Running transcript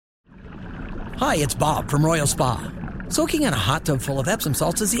Hi, it's Bob from Royal Spa. Soaking in a hot tub full of Epsom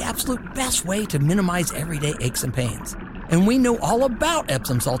salts is the absolute best way to minimize everyday aches and pains. And we know all about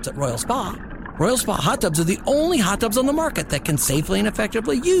Epsom salts at Royal Spa. Royal Spa hot tubs are the only hot tubs on the market that can safely and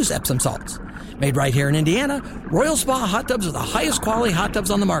effectively use Epsom salts. Made right here in Indiana, Royal Spa hot tubs are the highest quality hot tubs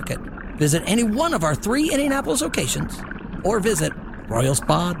on the market. Visit any one of our 3 Indianapolis locations or visit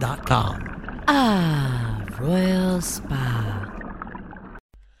royalspa.com. Ah, Royal Spa.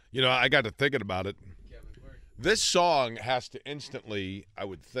 You know, I got to thinking about it. This song has to instantly, I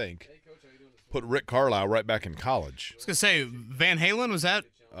would think, put Rick Carlisle right back in college. I was going to say, Van Halen, was that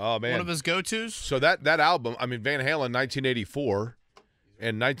one of his go-tos? So that album, I mean, Van Halen, 1984.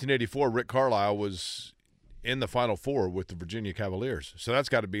 In 1984, Rick Carlisle was in the Final Four with the Virginia Cavaliers. So that's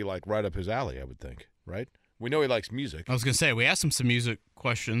got to be, like, right up his alley, I would think, right? We know he likes music. I was going to say, we asked him some music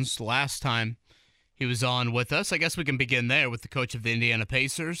questions last time he was on with us. I guess we can begin there with the coach of the Indiana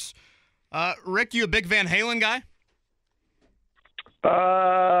Pacers. Rick, you a big Van Halen guy?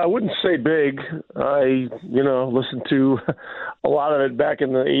 I wouldn't say big. I, listened to a lot of it back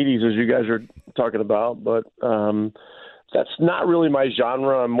in the 80s, as you guys are talking about, but that's not really my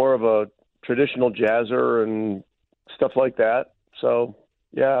genre. I'm more of a traditional jazzer and stuff like that. So,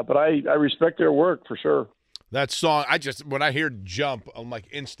 yeah, but I respect their work for sure. That song, when I hear Jump, I'm like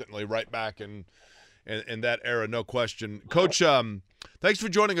instantly right back in that era, no question. Coach, thanks for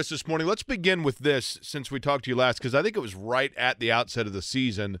joining us this morning. Let's begin with this since we talked to you last, because I think it was right at the outset of the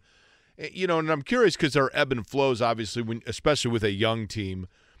season. And I'm curious because there are ebb and flows, obviously, especially with a young team.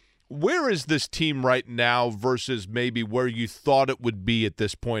 Where is this team right now versus maybe where you thought it would be at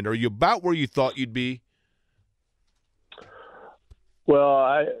this point? Are you about where you thought you'd be?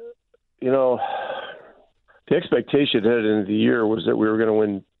 Well, the expectation headed into the year was that we were going to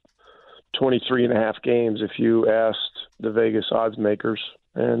win 23 and a half games if you asked the Vegas odds makers.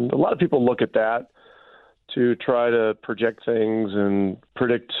 And a lot of people look at that to try to project things and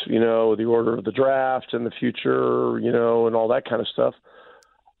predict, the order of the draft and the future, and all that kind of stuff.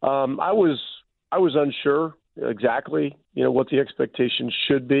 I was unsure exactly, what the expectations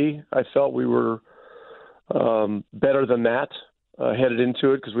should be. I felt we were better than that headed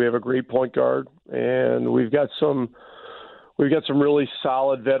into it because we have a great point guard and we've got some really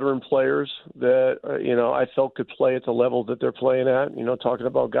solid veteran players that, I felt could play at the level that they're playing at, talking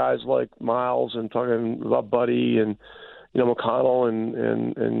about guys like Miles and talking about Buddy and, McConnell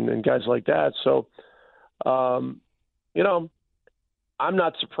and guys like that. So, I'm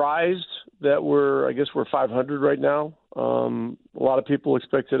not surprised that we're 500 right now. A lot of people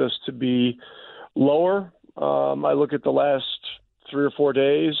expected us to be lower. I look at the last 3 or 4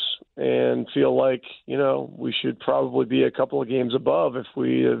 days and feel like, we should probably be a couple of games above if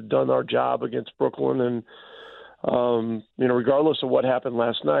we have done our job against Brooklyn and, regardless of what happened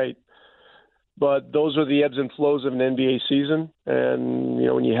last night. But those are the ebbs and flows of an NBA season. And,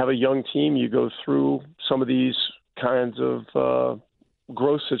 when you have a young team, you go through some of these kinds of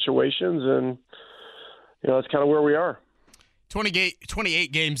growth situations and, that's kind of where we are.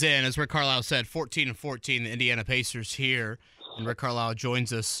 28 games in, as Rick Carlisle said, 14-14, the Indiana Pacers here. And Rick Carlisle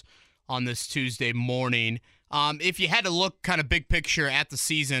joins us on this Tuesday morning. If you had to look kind of big picture at the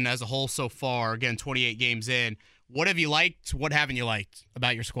season as a whole so far, again, 28 games in, what have you liked? What haven't you liked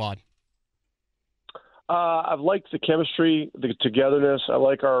about your squad? I've liked the chemistry, the togetherness. I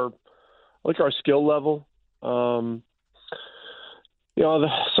like our skill level. Some of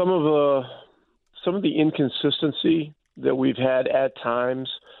the inconsistency that we've had at times,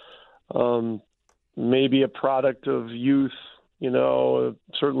 maybe a product of youth.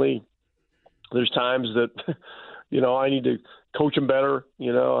 Certainly there's times that, I need to coach them better.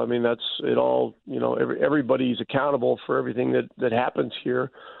 That's it all, everybody's accountable for everything that happens here.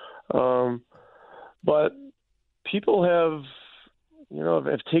 But people have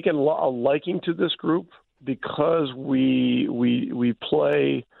taken a liking to this group because we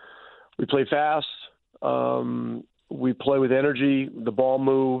play fast. We play with energy. The ball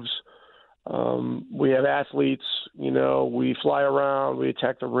moves. We have athletes, we fly around, we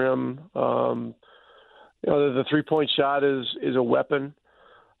attack the rim. The 3-point shot is a weapon.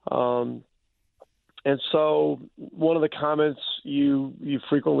 And so one of the comments you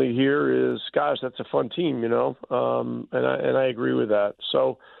frequently hear is, gosh, that's a fun team, and I agree with that.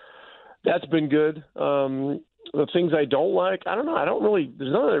 So that's been good. The things I don't like, I don't know.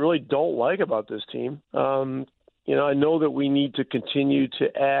 There's nothing I really don't like about this team. I know that we need to continue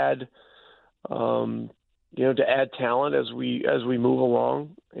to add talent as we move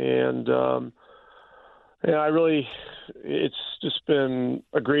along. And, it's just been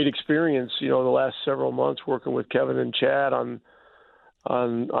a great experience, the last several months working with Kevin and Chad on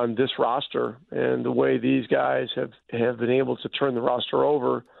on this roster, and the way these guys have been able to turn the roster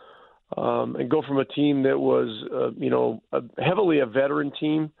over and go from a team that was heavily a veteran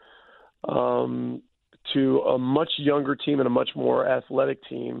team to a much younger team and a much more athletic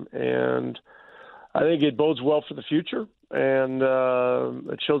team. And I think it bodes well for the future, and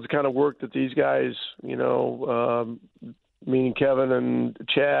it shows the kind of work that these guys, meaning Kevin and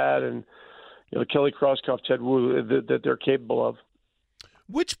Chad and Kelly Crosskoff, Ted Wu, that they're capable of.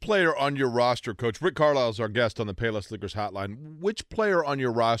 Which player on your roster, Coach? Rick Carlisle is our guest on the Payless Liquors Hotline. Which player on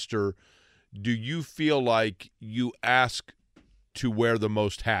your roster do you feel like you ask to wear the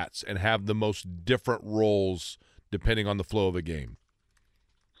most hats and have the most different roles depending on the flow of a game?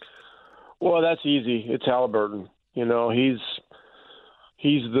 Well, that's easy. It's Halliburton. He's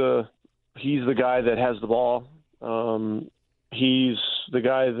the guy that has the ball. He's the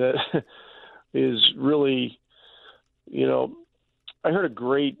guy that is really, I heard a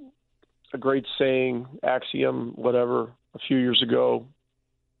great saying, axiom, whatever, a few years ago.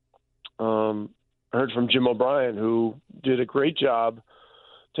 I heard from Jim O'Brien, who did a great job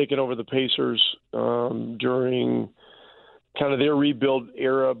taking over the Pacers during kind of their rebuild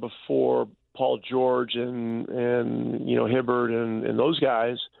era before Paul George and Hibbert and those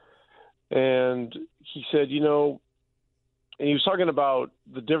guys. And he said, and he was talking about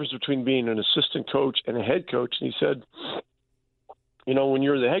the difference between being an assistant coach and a head coach. And he said, when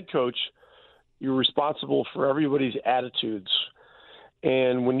you're the head coach, you're responsible for everybody's attitudes.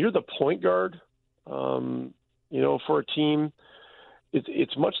 And when you're the point guard, for a team,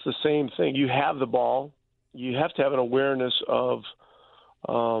 it's much the same thing. You have the ball. You have to have an awareness of,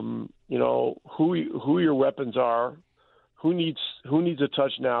 who your weapons are, who needs a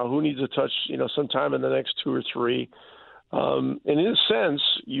touch now, who needs a touch, sometime in the next 2 or 3. And in a sense,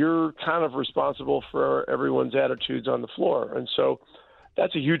 you're kind of responsible for everyone's attitudes on the floor. And so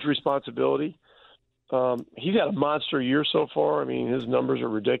that's a huge responsibility. He's had a monster year so far. I mean, his numbers are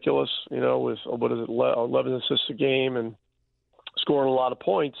ridiculous, with, 11 assists a game and scoring a lot of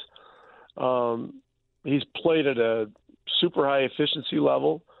points. He's played at a super high efficiency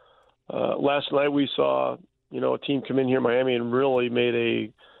level. Last night we saw, a team come in here, Miami, and really made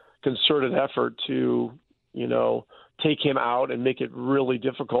a concerted effort to, take him out and make it really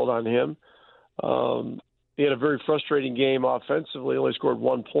difficult on him. He had a very frustrating game offensively, only scored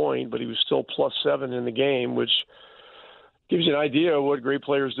 1 point, but he was still +7 in the game, which gives you an idea of what great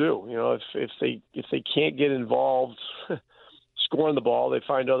players do. If they can't get involved scoring the ball, they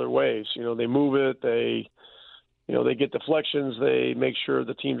find other ways. They move it, they get deflections, they make sure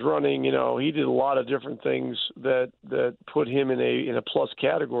the team's running. He did a lot of different things that put him in a plus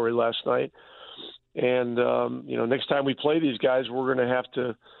category last night. And next time we play these guys, we're going to have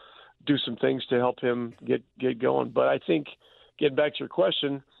to do some things to help him get going. But I think, getting back to your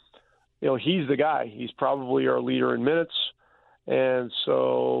question, he's the guy. He's probably our leader in minutes. And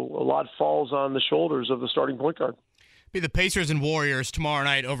so a lot falls on the shoulders of the starting point guard. Be the Pacers and Warriors tomorrow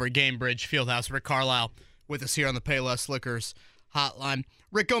night over at Gamebridge Fieldhouse. Rick Carlisle with us here on the Payless Liquors Hotline.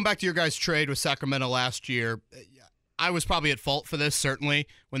 Rick, going back to your guys' trade with Sacramento last year, I was probably at fault for this, certainly.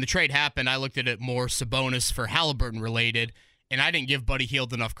 When the trade happened, I looked at it more Sabonis for Halliburton related, and I didn't give Buddy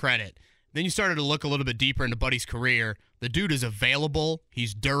Hield enough credit. Then you started to look a little bit deeper into Buddy's career. The dude is available,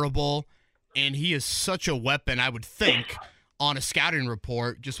 he's durable, and he is such a weapon, I would think, on a scouting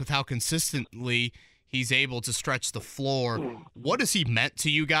report, just with how consistently he's able to stretch the floor. What has he meant to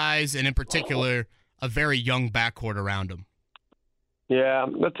you guys, and in particular, a very young backcourt around him? Yeah,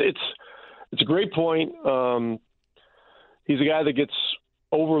 it's a great point. He's a guy that gets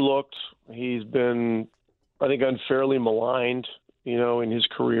overlooked. He's been, I think, unfairly maligned, in his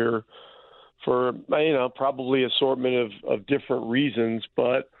career for, probably assortment of different reasons.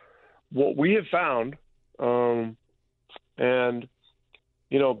 But what we have found, and,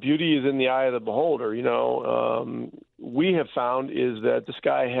 beauty is in the eye of the beholder, we have found is that this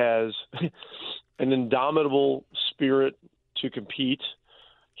guy has an indomitable spirit to compete.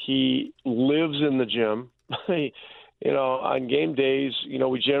 He lives in the gym. On game days,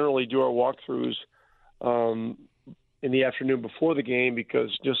 we generally do our walkthroughs in the afternoon before the game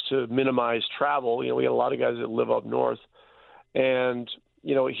because just to minimize travel, we got a lot of guys that live up north. And,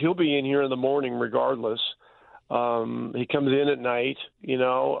 he'll be in here in the morning regardless. He comes in at night,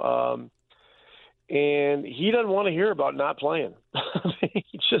 and he doesn't want to hear about not playing.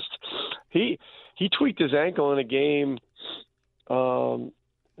 He tweaked his ankle in a game it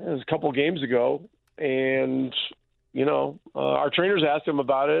was a couple games ago, and our trainers asked him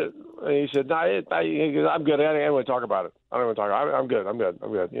about it, and he said, "No, I'm good. I don't want to talk about it. I don't want to talk. I'm good. I'm good.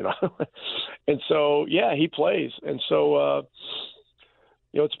 And so, yeah, he plays. And so,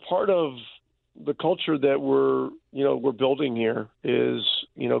 it's part of the culture that we're building here is,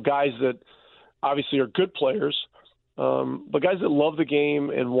 guys that obviously are good players, but guys that love the game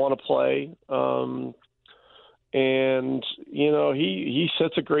and want to play. And, he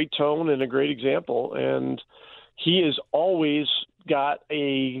sets a great tone and a great example. And he has always got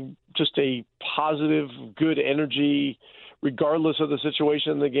just a positive, good energy, regardless of the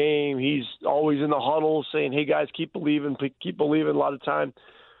situation in the game. He's always in the huddle saying, "Hey guys, keep believing a lot of time."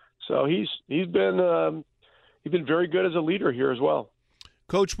 So he's been very good as a leader here as well.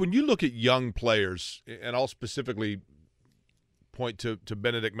 Coach, when you look at young players, and I'll specifically point to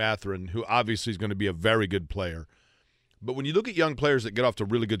Benedict Mathurin, who obviously is going to be a very good player, but when you look at young players that get off to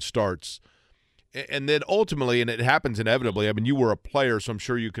really good starts, and then ultimately, and it happens inevitably, I mean, you were a player, so I'm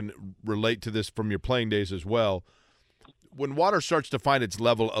sure you can relate to this from your playing days as well. When water starts to find its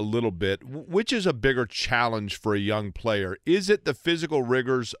level a little bit, which is a bigger challenge for a young player? Is it the physical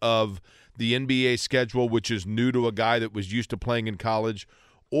rigors of the NBA schedule, which is new to a guy that was used to playing in college,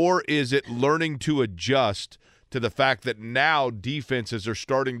 or is it learning to adjust to the fact that now defenses are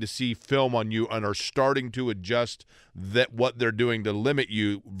starting to see film on you and are starting to adjust what they're doing to limit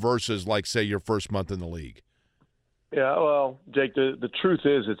you versus, like, say, your first month in the league? Yeah, well, Jake, the truth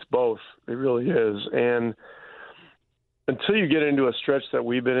is it's both. It really is. And until you get into a stretch that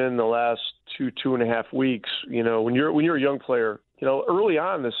we've been in the last 2.5 weeks, when you're a young player, early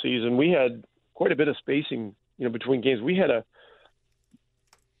on this season, we had quite a bit of spacing, between games. We had a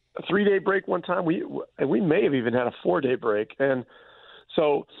 3-day break one time. We may have even had a 4-day break. And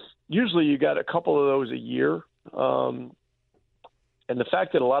so usually you got a couple of those a year. And the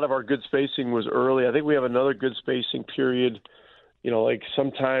fact that a lot of our good spacing was early, I think we have another good spacing period, like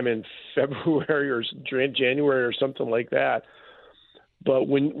sometime in February or January or something like that. But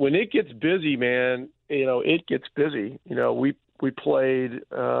when it gets busy, man, it gets busy. We played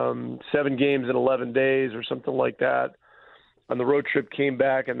 7 games in 11 days or something like that. On the road trip, came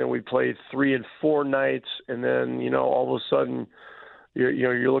back, and then we played 3 and 4 nights, and then all of a sudden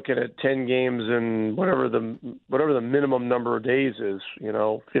you're looking at 10 games in whatever the minimum number of days is,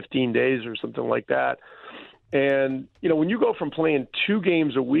 15 days or something like that. And when you go from playing 2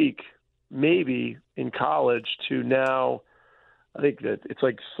 games a week, maybe in college, to now, I think that it's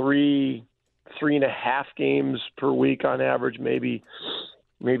like 3.5 games per week on average, maybe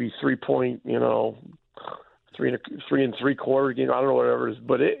 3 and 3/4 game. I don't know, whatever it is,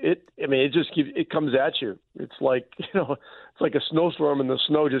 but it just keeps, it comes at you. It's like, it's like a snowstorm, and the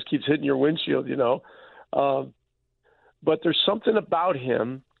snow just keeps hitting your windshield, but there's something about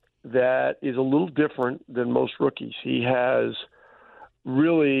him that is a little different than most rookies. He has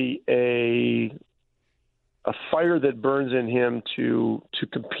really a fire that burns in him to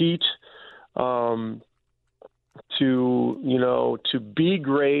compete, to be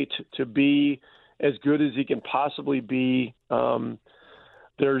great, to be as good as he can possibly be.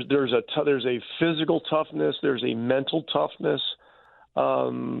 There's a physical toughness. There's a mental toughness.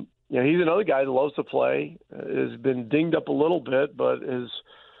 He's another guy that loves to play. Has been dinged up a little bit, but is,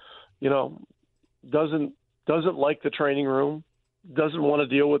 doesn't like the training room. Doesn't want to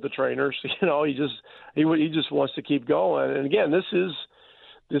deal with the trainers. He just wants to keep going. And again, this is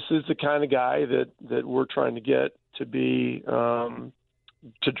the kind of guy that we're trying to get to be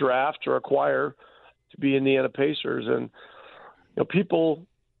to draft or acquire to be Indiana Pacers. And people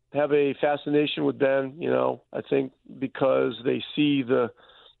have a fascination with Ben, I think because they see the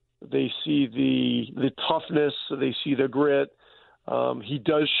toughness, they see the grit. He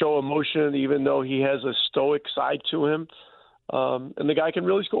does show emotion, even though he has a stoic side to him. And the guy can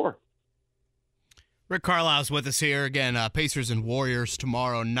really score. Rick Carlisle's with us here again. Pacers and Warriors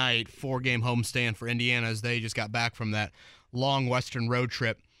tomorrow night, 4-game homestand for Indiana as they just got back from that long Western road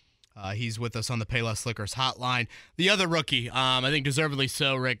trip. He's with us on the Payless Liquors hotline. The other rookie, I think deservedly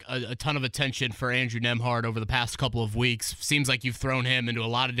so, Rick, a ton of attention for Andrew Nembhard over the past couple of weeks. Seems like you've thrown him into a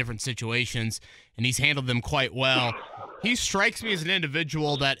lot of different situations, and he's handled them quite well. He strikes me as an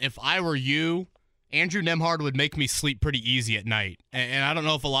individual that if I were you, Andrew Nembhard would make me sleep pretty easy at night. And I don't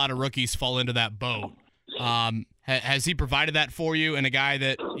know if a lot of rookies fall into that boat. Has he provided that for you, and a guy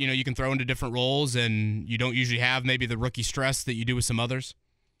that you can throw into different roles and you don't usually have maybe the rookie stress that you do with some others?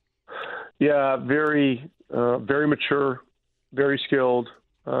 Yeah, very mature, very skilled.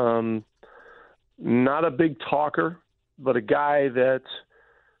 Not a big talker, but a guy that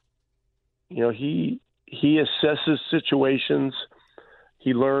he assesses situations.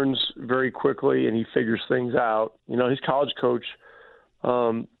 He learns very quickly, and he figures things out. His college coach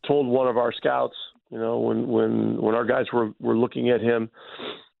told one of our scouts, when our guys were looking at him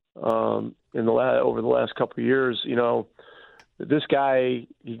over the last couple of years, this guy,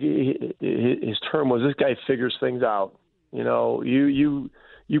 his term was, this guy figures things out. You know, you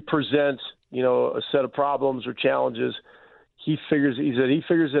present, you know, a set of problems or challenges. He figures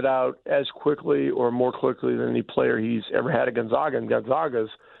it out as quickly or more quickly than any player he's ever had at Gonzaga. And Gonzaga's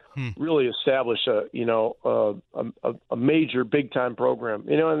really established a major big time program.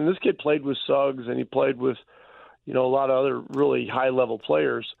 You know, and this kid played with Suggs and he played with, you know, a lot of other really high level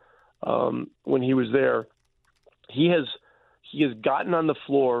players when he was there. He has gotten on the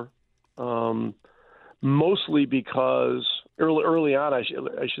floor mostly because early on, I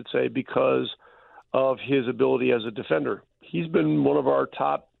should say, because of his ability as a defender. He's been one of our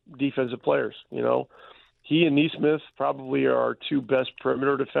top defensive players. You know, he and Neesmith probably are our two best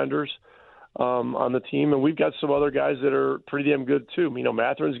perimeter defenders on the team, and we've got some other guys that are pretty damn good too. You know,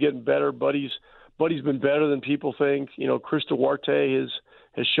 Matherin's getting better. Buddy's been better than people think. You know, Chris Duarte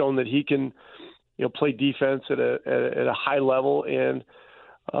has shown that he can, you know, play defense at a high level. And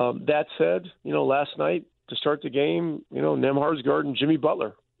that said, you know, last night to start the game, you know, Nembhard's guarding Jimmy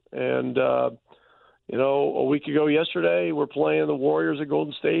Butler, and you know, a week ago yesterday, we're playing the Warriors at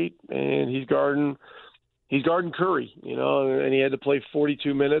Golden State, and he's guarding Curry, you know, and he had to play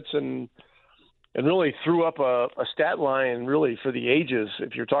 42 minutes and really threw up a stat line really for the ages.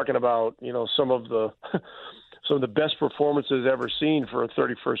 If you're talking about, you know, some of the best performances ever seen for a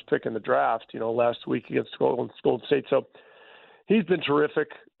 31st pick in the draft, you know, last week against Golden State. So he's been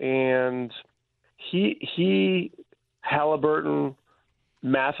terrific, and he Halliburton,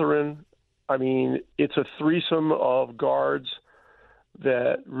 Matherin. I mean, it's a threesome of guards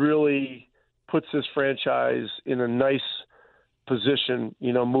that really puts this franchise in a nice position,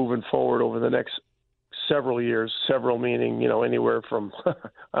 you know, moving forward over the next several years. Several meaning, you know, anywhere from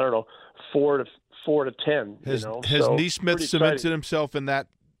I don't know, 4 to 10. Has So, Neesmith cemented himself in that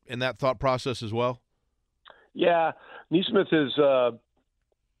thought process as well? Yeah, Neesmith is,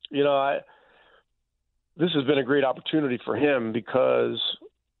 you know, this has been a great opportunity for him because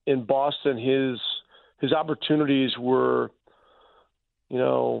in Boston, his opportunities were, you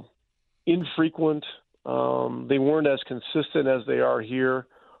know, infrequent. They weren't as consistent as they are here.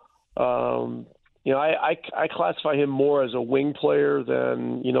 You know, I classify him more as a wing player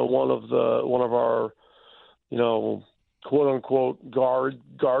than, you know, one of our, you know, quote unquote guards.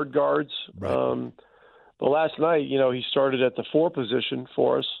 Right. But last night, you know, he started at the 4 position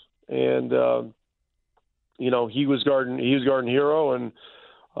for us, and you know, he was guarding Hero, and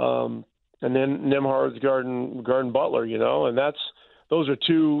then Nembhard's guarding Butler, you know, and those are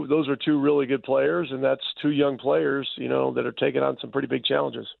two really good players, and that's 2 young players, you know, that are taking on some pretty big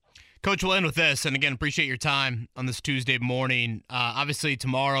challenges. Coach, we'll end with this, and again, appreciate your time on this Tuesday morning. Obviously,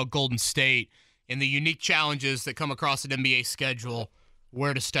 tomorrow, Golden State, and the unique challenges that come across an NBA schedule.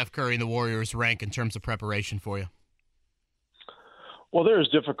 Where does Steph Curry and the Warriors rank in terms of preparation for you? Well, they're as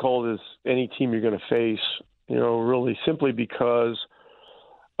difficult as any team you're going to face, you know, really simply because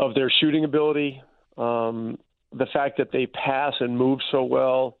of their shooting ability, the fact that they pass and move so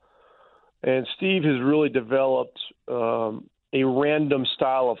well. And Steve has really developed a random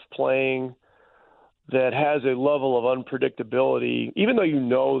style of playing that has a level of unpredictability, even though you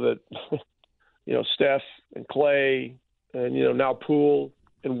know that, you know, Steph and Clay and, you know, now Poole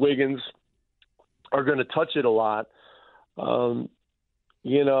and Wiggins are going to touch it a lot.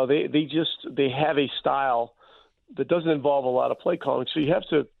 You know, they have a style that doesn't involve a lot of play calling. So you have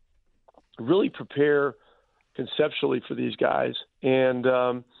to really prepare conceptually for these guys. And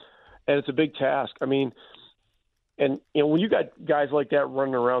it's a big task. I mean, and, you know, when you got guys like that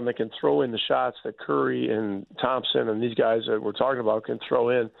running around that can throw in the shots that Curry and Thompson and these guys that we're talking about can throw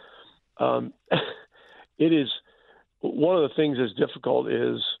in, it is one of the things that's difficult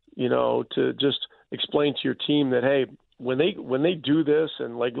is, you know, to just explain to your team that, hey, when they do this,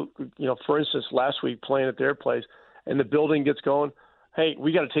 and like, you know, for instance, last week playing at their place and the building gets going, hey,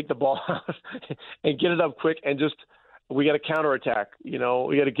 we got to take the ball out and get it up quick, and just we got to counterattack. You know,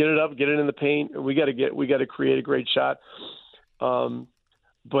 we got to get it up, get it in the paint. We got to create a great shot.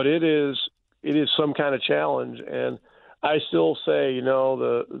 But it is some kind of challenge, and I still say, you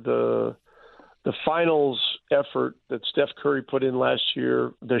know, the finals effort that Steph Curry put in last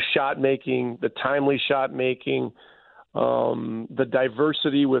year, the shot making, the timely shot making, the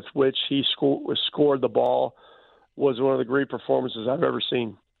diversity with which he scored the ball was one of the great performances I've ever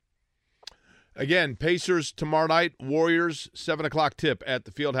seen. Again, Pacers tomorrow night, Warriors, 7 o'clock tip at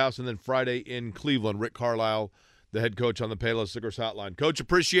the Fieldhouse, and then Friday in Cleveland. Rick Carlisle, the head coach on the Payless Liquors Hotline. Coach,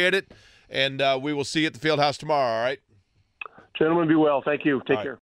 appreciate it, and we will see you at the Fieldhouse tomorrow, all right? Gentlemen, be well. Thank you. Take care.